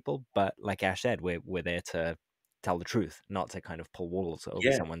back to people, but like Ash said, we're there to tell the truth, not to kind of pull walls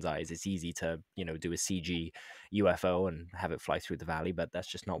over someone's eyes. It's easy to, you know, do a CG UFO and have it fly through the valley, but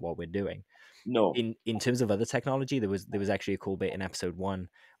that's just not what we're doing. No. In terms of other technology, there was actually a cool bit in episode 1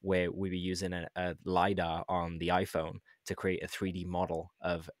 where we were using a LiDAR on the iPhone to create a 3D model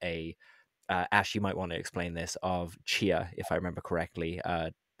of a Ash, you might want to explain this, of Chia, if I remember correctly,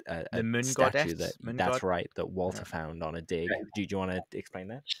 The moon statue goddess. that's right, that Walter found on a dig. Do you want to explain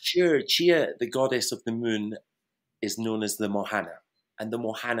that? Sure. Chia, the goddess of the moon, is known as the Mohana, and the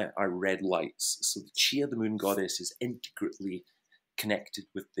Mohana are red lights. So the Chia, the moon goddess, is intricately connected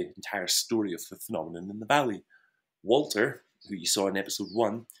with the entire story of the phenomenon in the valley. Walter, who you saw in episode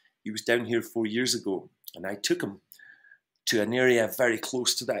 1, he was down here 4 years ago, and I took him to an area very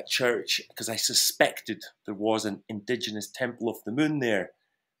close to that church because I suspected there was an indigenous temple of the moon there.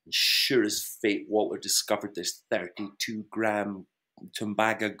 And sure as fate, Walter discovered this 32-gram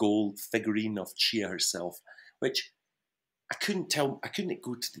Tumbaga gold figurine of Chia herself, which I couldn't go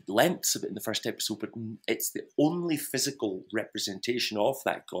to the lengths of it in the first episode, but it's the only physical representation of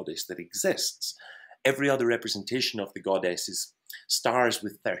that goddess that exists. Every other representation of the goddess is stars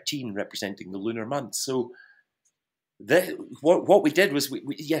with 13 representing the lunar month. So what we did was,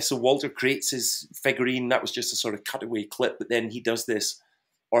 so Walter creates his figurine. That was just a sort of cutaway clip, but then he does this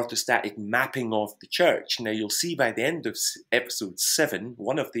orthostatic mapping of the church. Now, you'll see by the end of episode 7,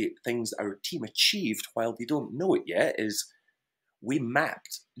 one of the things our team achieved, while they don't know it yet, is we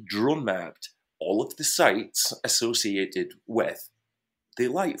drone mapped all of the sites associated with the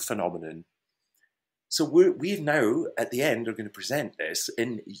light phenomenon. So we've now, at the end, are going to present this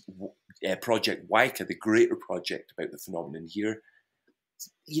in Project Waika, the greater project about the phenomenon here.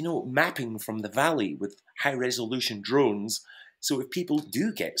 You know, mapping from the valley with high-resolution drones. So if people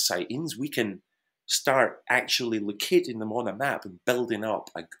do get sightings, we can start actually locating them on a map and building up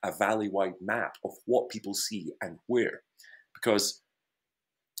a valley-wide map of what people see and where. Because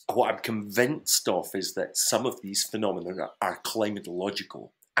what I'm convinced of is that some of these phenomena are climatological.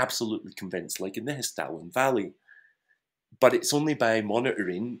 Absolutely convinced, like in the Histalon Valley. But it's only by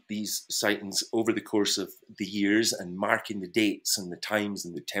monitoring these sightings over the course of the years and marking the dates and the times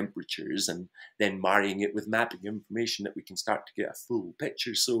and the temperatures and then marrying it with mapping information that we can start to get a full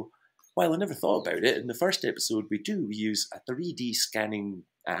picture. So while I never thought about it, in the first episode we use a 3D scanning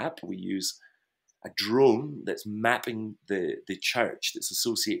app. We use a drone that's mapping the church that's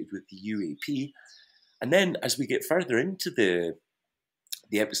associated with the UAP. And then as we get further into the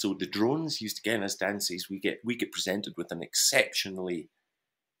episode, the drones used again, as Dan says, we get presented with an exceptionally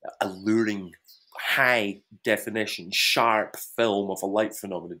alluring, high definition, sharp film of a light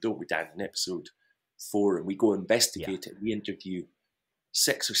phenomenon, don't we, Dan? In episode 4, and we go investigate it. We interview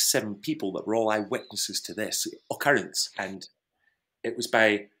 6 or 7 people that were all eyewitnesses to this occurrence, and it was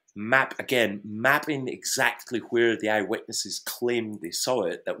by mapping exactly where the eyewitnesses claimed they saw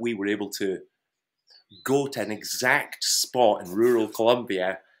it that we were able to go to an exact spot in rural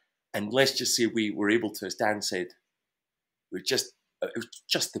Colombia, and let's just say we were able to, as Dan said, it was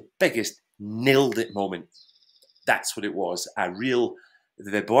just the biggest nailed it moment. That's what it was.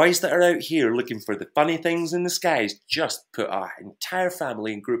 The boys that are out here looking for the funny things in the skies just put our entire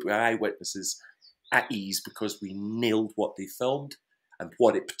family and group of eyewitnesses at ease because we nailed what they filmed and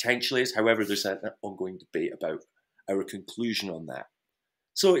what it potentially is. However, there's an ongoing debate about our conclusion on that.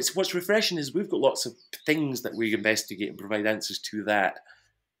 So what's refreshing is we've got lots of things that we investigate and provide answers to that.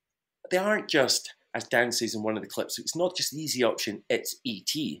 They aren't just as Dan says in one of the clips, it's not just the easy option, it's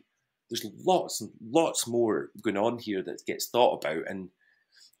ET. There's lots and lots more going on here that gets thought about, and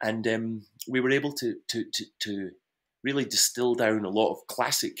we were able to really distill down a lot of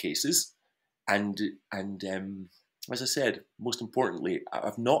classic cases, and as I said, most importantly,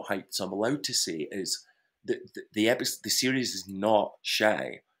 I've not hyped, so I'm allowed to say is that the series is not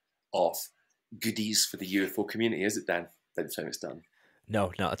shy of goodies for the UFO community, is it, Dan? By the time it's done.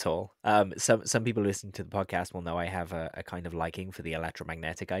 No, not at all. Some people listening to the podcast will know I have a kind of liking for the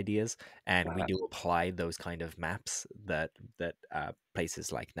electromagnetic ideas, and we do apply those kind of maps that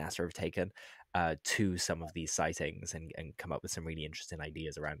places like NASA have taken to some of these sightings, and come up with some really interesting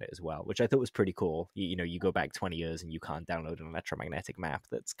ideas around it as well, which I thought was pretty cool. You know, you go back 20 years and you can't download an electromagnetic map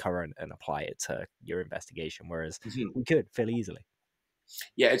that's current and apply it to your investigation, whereas we could fairly easily.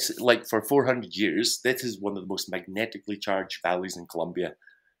 Yeah, it's like for 400 years, this is one of the most magnetically charged valleys in Colombia.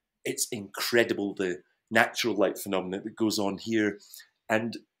 It's incredible, the natural light phenomena that goes on here.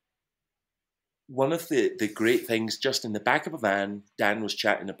 And one of the great things, just in the back of a van, Dan was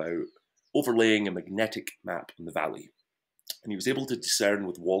chatting about overlaying a magnetic map on the valley. And he was able to discern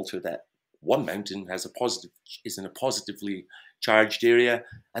with Walter that one mountain is in a positively charged area,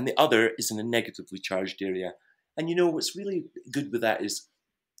 and the other is in a negatively charged area. And you know what's really good with that is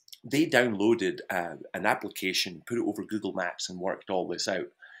they downloaded an application, put it over Google Maps, and worked all this out.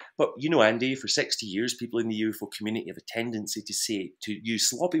 But you know, Andy, for 60 years, people in the UFO community have a tendency to use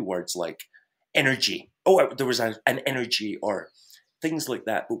sloppy words like energy. Oh, there was an energy, or things like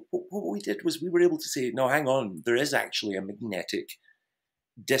that. But what we did was we were able to say, no, hang on, there is actually a magnetic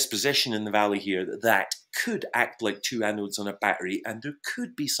disposition in the valley here that could act like two anodes on a battery, and there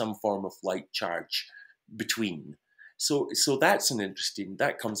could be some form of light charge between. So that's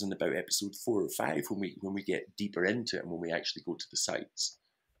that comes in about episode 4 or 5 when we get deeper into it and when we actually go to the sites.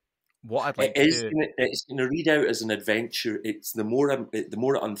 What I'd like to do, it's going to read out as an adventure. It's the more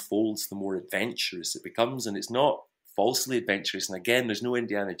it unfolds, the more adventurous it becomes, and it's not falsely adventurous. And again, there's no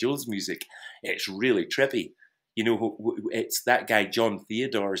Indiana Jones music. It's really trippy. You know, it's that guy John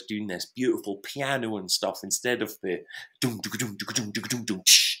Theodore is doing this beautiful piano and stuff instead of the doom doom doom doom doom doom doom.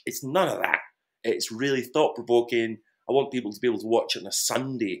 It's none of that. It's really thought-provoking. I want people to be able to watch it on a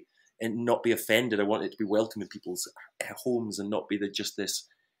Sunday and not be offended. I want it to be welcome in people's homes and not be just this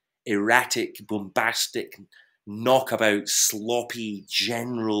erratic, bombastic, knockabout, sloppy,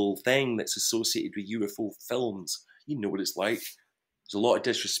 general thing that's associated with UFO films. You know what it's like. There's a lot of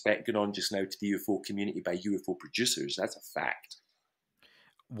disrespect going on just now to the UFO community by UFO producers. That's a fact.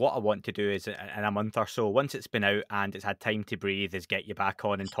 What I want to do is, in a month or so, once it's been out and it's had time to breathe, is get you back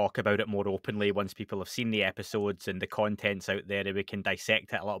on and talk about it more openly once people have seen the episodes and the content's out there, and we can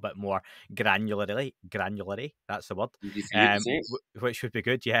dissect it a little bit more granularly. Granularly, that's the word. Which would be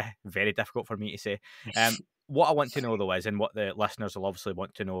good, yeah. Very difficult for me to say. What I want to know, though, is, and what the listeners will obviously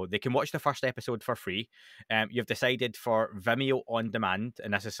want to know, they can watch the first episode for free. You've decided for Vimeo on demand,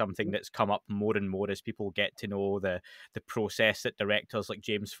 and this is something that's come up more and more as people get to know the process that directors like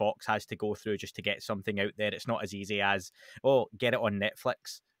James Fox has to go through just to get something out there. It's not as easy as, oh, get it on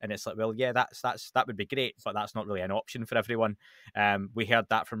Netflix. And it's like, well, yeah, that would be great, but that's not really an option for everyone. We heard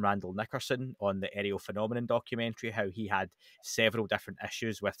that from Randall Nickerson on the Aerial Phenomenon documentary, how he had several different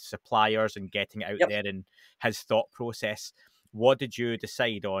issues with suppliers and getting it out there and his thought process. What did you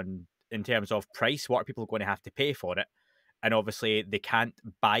decide on in terms of price? What are people going to have to pay for it? And obviously they can't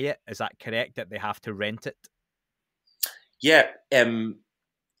buy it. Is that correct, that they have to rent it? Yeah.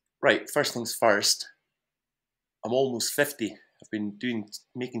 Right. First things first. I'm almost 50. I've been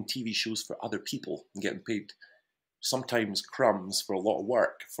making TV shows for other people and getting paid sometimes crumbs for a lot of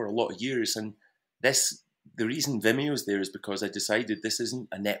work for a lot of years. And the reason Vimeo's there is because I decided this isn't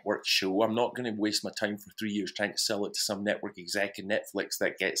a network show. I'm not going to waste my time for 3 years trying to sell it to some network exec in Netflix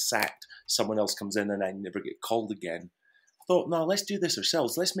that gets sacked. Someone else comes in and I never get called again. I thought, no, let's do this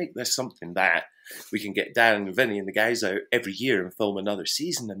ourselves. Let's make this something that we can get Dan and Vinny and the guys out every year and film another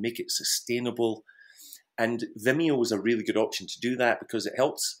season and make it sustainable. And Vimeo was a really good option to do that because it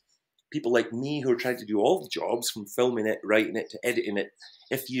helps people like me who are trying to do all the jobs, from filming it, writing it, to editing it.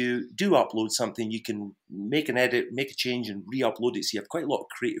 If you do upload something, you can make an edit, make a change, and re-upload it. So you have quite a lot of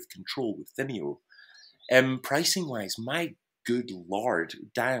creative control with Vimeo. Pricing-wise, my good Lord,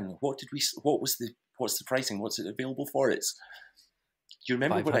 Dan, what's the pricing? What's it available for? Do you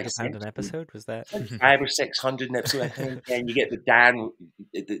remember what I said? £500 an episode, was that? 500 or 600 an episode, I think. And you get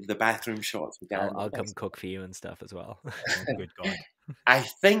the bathroom shots. With Dan. I'll come cook for you and stuff as well. Oh, good God. I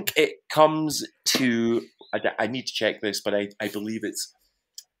think it comes to, I need to check this, but I believe it's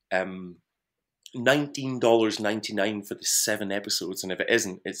 $19.99 for the 7 episodes. And if it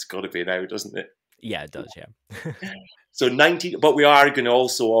isn't, it's got to be now, doesn't it? Yeah, it does. Yeah. So 19, but we are going to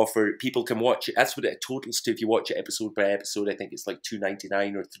also offer, people can watch it. That's what it totals to if you watch it episode by episode. I think it's like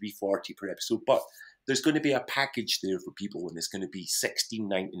 $2.99 or $3.40 per episode. But there's going to be a package there for people, and it's going to be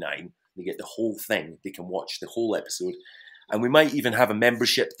 $16.99. They get the whole thing. They can watch the whole episode. And we might even have a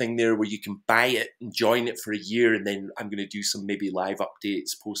membership thing there where you can buy it and join it for a year. And then I'm going to do some maybe live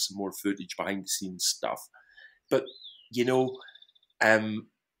updates, post some more footage, behind the scenes stuff. But, you know,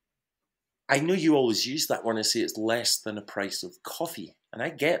 I know you always use that when I say it's less than a price of coffee. And I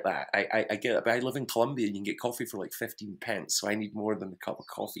get that. I get it. But I live in Colombia and you can get coffee for like 15 pence. So I need more than a cup of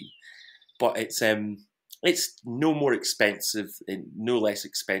coffee. But it's no more expensive and no less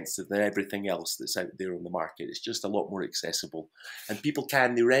expensive than everything else that's out there on the market. It's just a lot more accessible. And people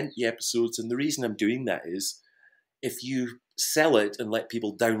they rent the episodes. And the reason I'm doing that is if you sell it and let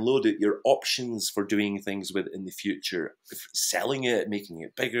people download it, your options for doing things with it in the future, if selling it, making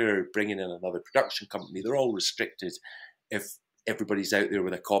it bigger, bringing in another production company, they're all restricted if everybody's out there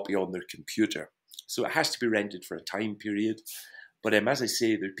with a copy on their computer. So it has to be rented for a time period. But as I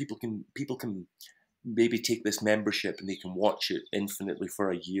say, people can maybe take this membership and they can watch it infinitely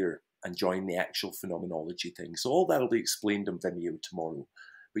for a year and join the actual Phenomenology thing. So all that'll be explained on Vimeo tomorrow.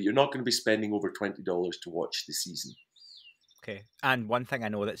 But you're not going to be spending over $20 to watch the season. Okay. And one thing I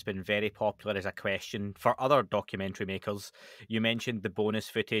know that's been very popular as a question for other documentary makers, you mentioned the bonus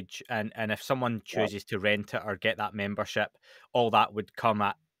footage, and if someone chooses to rent it or get that membership, all that would come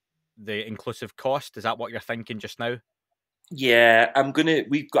at the inclusive cost. Is that what you're thinking just now? Yeah,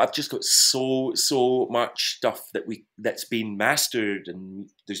 I've just got so much stuff that's been mastered, and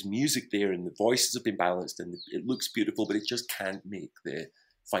there's music there, and the voices have been balanced, and it looks beautiful, but it just can't make the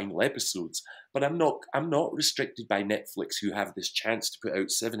final episodes. But I'm not restricted by Netflix, who have this chance to put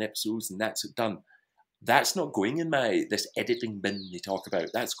out 7 episodes and that's it done. That's not going in this editing bin they talk about.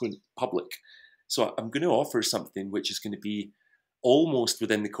 That's going public. So I'm going to offer something which is going to be almost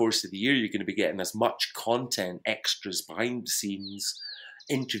within the course of the year. You're going to be getting as much content, extras, behind the scenes,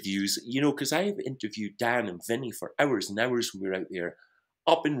 interviews, because I've interviewed Dan and Vinny for hours and hours when we were out there,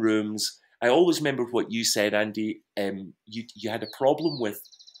 up in rooms. I always remember what you said, Andy. You had a problem with,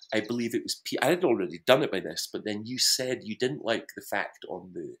 I believe it was, I had already done it by this, but then you said you didn't like the fact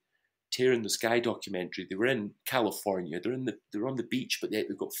on the Tear in the Sky documentary, they were in California, they're on the beach, but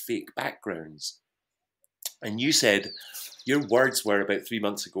they've got fake backgrounds. And you said, your words were about 3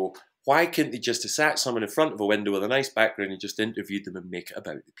 months ago, why couldn't they just have sat someone in front of a window with a nice background and just interviewed them and make it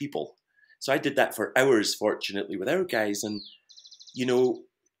about the people? So I did that for hours, fortunately, with our guys. And,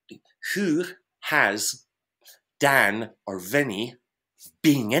 who has Dan or Vinny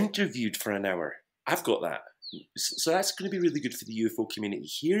being interviewed for an hour? I've got that. So that's going to be really good for the UFO community,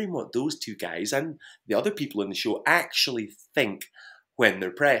 hearing what those two guys and the other people in the show actually think when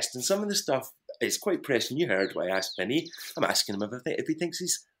they're pressed. And some of the stuff is quite pressing. You heard what I asked Vinny. I'm asking him if he thinks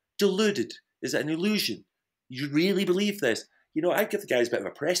he's deluded. Is it an illusion? You really believe this? I give the guys a bit of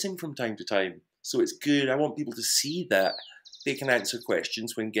a pressing from time to time. So it's good. I want people to see that they can answer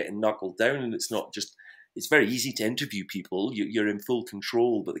questions when getting knuckled down, and it's very easy to interview people. You're in full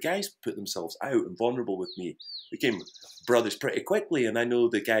control, but the guys put themselves out and vulnerable with me. Became brothers pretty quickly, and I know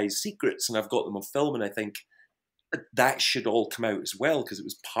the guys' secrets, and I've got them on film, and I think that should all come out as well, because it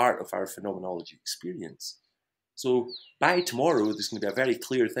was part of our Phenomenology experience. So by tomorrow, there's going to be a very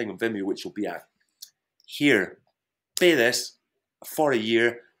clear thing on Vimeo, which will be here, pay this for a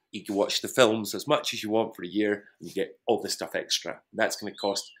year. You can watch the films as much as you want for a year, and you get all this stuff extra. And that's going to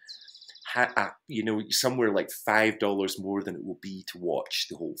cost, somewhere like $5 more than it will be to watch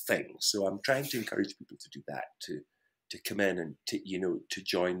the whole thing. So I'm trying to encourage people to do that, to come in and to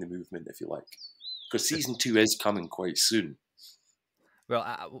join the movement, if you like, because season 2 is coming quite soon.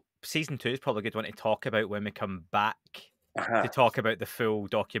 Well, season 2 is probably a good one to talk about when we come back to talk about the full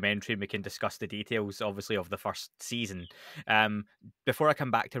documentary, and we can discuss the details, obviously, of the first season. Before I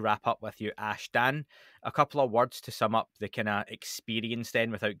come back to wrap up with you, Ash, Dan, a couple of words to sum up the kind of experience then,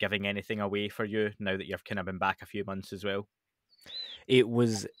 without giving anything away for you, now that you've kind of been back a few months as well. It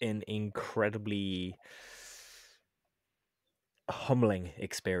was an incredibly humbling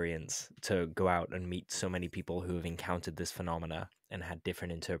experience to go out and meet so many people who have encountered this phenomena and had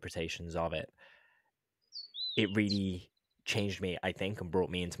different interpretations of it. It really changed me, I think, and brought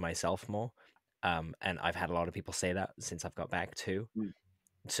me into myself more. And I've had a lot of people say that since I've got back too.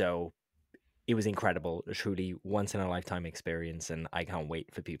 So it was incredible, a truly once in a lifetime experience, and I can't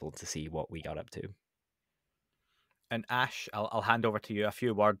wait for people to see what we got up to. And Ash, I'll hand over to you a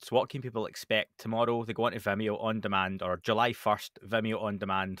few words. What can people expect tomorrow? They go onto Vimeo On Demand, or July 1st, Vimeo On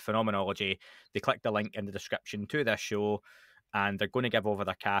Demand, Phenomenology. They click the link in the description to this show. and they're going to give over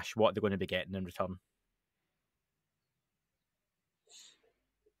their cash. What they're going to be getting in return?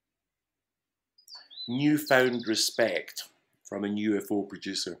 Newfound respect from a UFO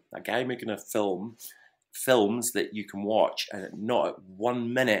producer, a guy making a films that you can watch, and not at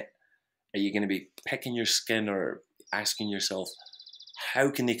 1 minute are you going to be picking your skin or asking yourself, how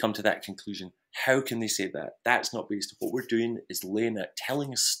can they come to that conclusion? How can they say that? That's not based on what we're doing. Is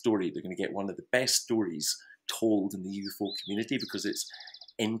telling a story. They're going to get one of the best stories told in the UFO community, because it's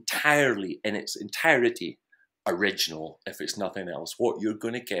entirely, in its entirety, original, if it's nothing else. What you're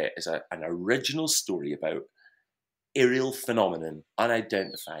going to get is an original story about aerial phenomenon,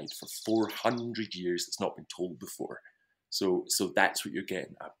 unidentified for 400 years, that's not been told before. So that's what you're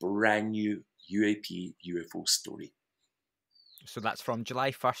getting, a brand new UFO story. So that's from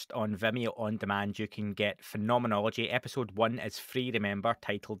July 1st on Vimeo On Demand. You can get Phenomenology. Episode 1 is free, remember,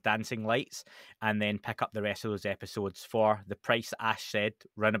 titled Dancing Lights, and then pick up the rest of those episodes for the price that Ash said,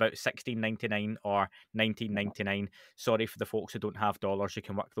 around about $16.99 or $19.99. Sorry for the folks who don't have dollars, you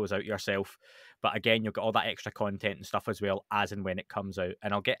can work those out yourself. But again, you'll get all that extra content and stuff as well, as and when it comes out.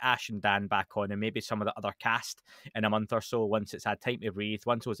 And I'll get Ash and Dan back on, and maybe some of the other cast in a month or so, once it's had time to breathe,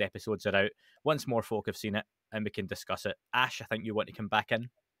 once those episodes are out, once more folk have seen it, and we can discuss it. Ash, I think you want to come back in.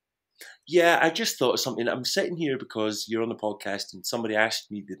 Yeah, I just thought of something. I'm sitting here because you're on the podcast and somebody asked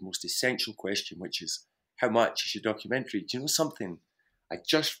me the most essential question, which is, how much is your documentary? Do you know something? I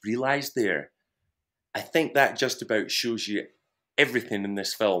just realised there. I think that just about shows you everything in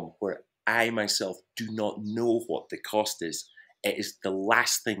this film, where I myself do not know what the cost is. It is the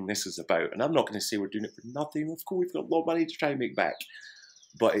last thing this is about. And I'm not going to say we're doing it for nothing. Of course, we've got a lot of money to try and make back.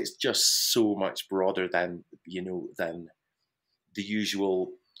 But it's just so much broader than the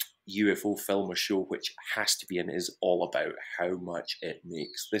usual UFO film or show, which has to be and is all about how much it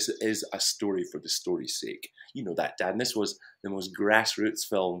makes. This is a story for the story's sake. You know that, Dan. This was the most grassroots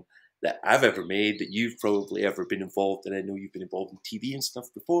film that I've ever made, that you've probably ever been involved in. I know you've been involved in TV and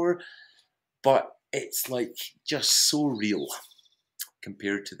stuff before, but it's like just so real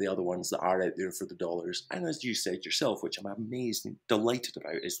compared to the other ones that are out there for the dollars. And as you said yourself, which I'm amazed and delighted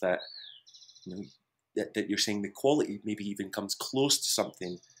about, is that, that you're saying the quality maybe even comes close to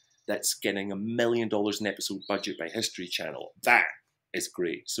something that's getting $1 million an episode budget by History Channel. That is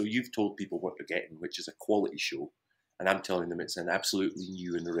great. So you've told people what they're getting, which is a quality show, and I'm telling them it's an absolutely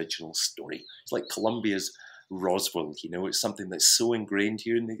new and original story. It's like Columbia's Roswell. It's something that's so ingrained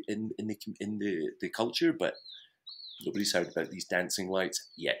here in the culture, but nobody's heard about these dancing lights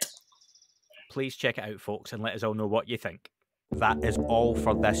yet. Please check it out, folks, and let us all know what you think. That is all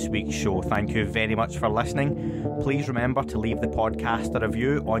for this week's show. Thank you very much for listening. Please remember to leave the podcast a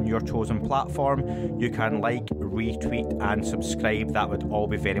review on your chosen platform. You can like, retweet and subscribe. That would all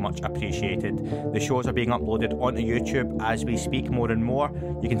be very much appreciated. The shows are being uploaded onto YouTube as we speak more and more.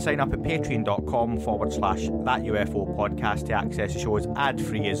 You can sign up at patreon.com/That UFO podcast to access the shows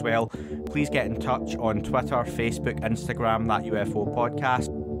ad-free as well. Please get in touch on Twitter, Facebook, Instagram, That UFO podcast.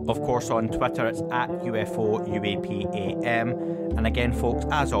 Of course, on Twitter, it's at UFO UAPAM. And again, folks,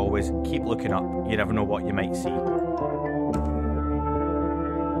 as always, keep looking up. You never know what you might see.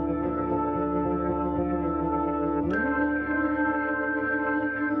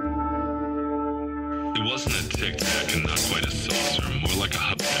 It wasn't a tic-tac and not quite a saucer, more like a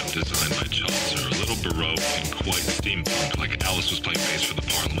hubcap designed by Chaucer, a little Baroque and quite steampunk, like Alice was playing bass for the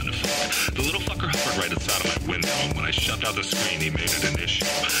Parliament of Folk. The little fucker hovered right outside of my window, and when I shoved out the screen, he made it an issue.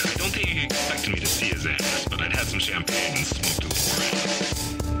 I don't think he expected me to see his ass, but I'd had some champagne and smoked a little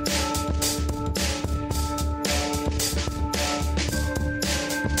grass.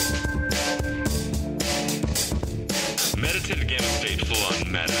 Meditative game of state full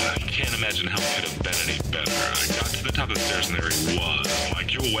on meta. I can't imagine how it could have been any better. I got to the top of the stairs and there he was.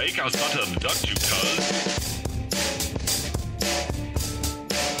 Like, you awake? I was about to abduct you, cuz.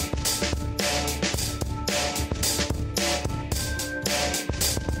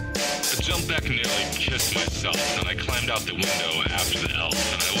 I jumped back and nearly kissed myself, and I climbed out the window after the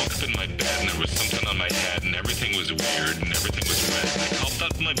elf, and I woke up in my bed and there was something on my head and everything was weird and everything was red. And I called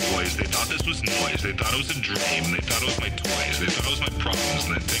out to my boys. They thought this was noise. They thought it was a dream. And they thought it was my toys. They thought it was my problems,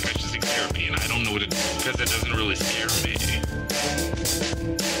 and they think I should seek therapy, and I don't know what to do because it doesn't really scare me.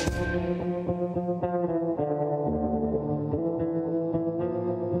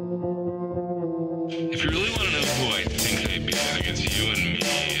 If you really want to know who I think I'd be, I think it's you and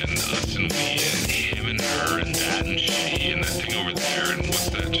me and us and we and him and her and that and she and that thing over there and what's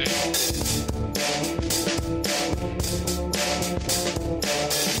that, Jake?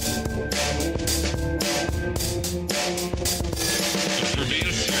 If we're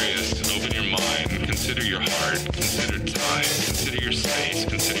being serious, open your mind, consider your heart, consider time. face,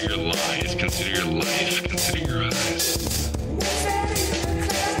 consider your lies, consider your life, consider your eyes.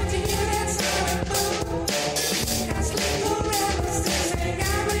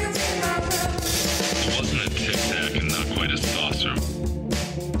 It wasn't a tic tac and not quite a saucer.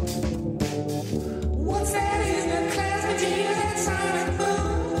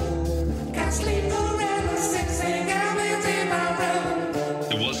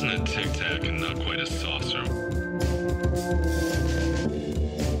 It wasn't a tic tac and not quite a saucer.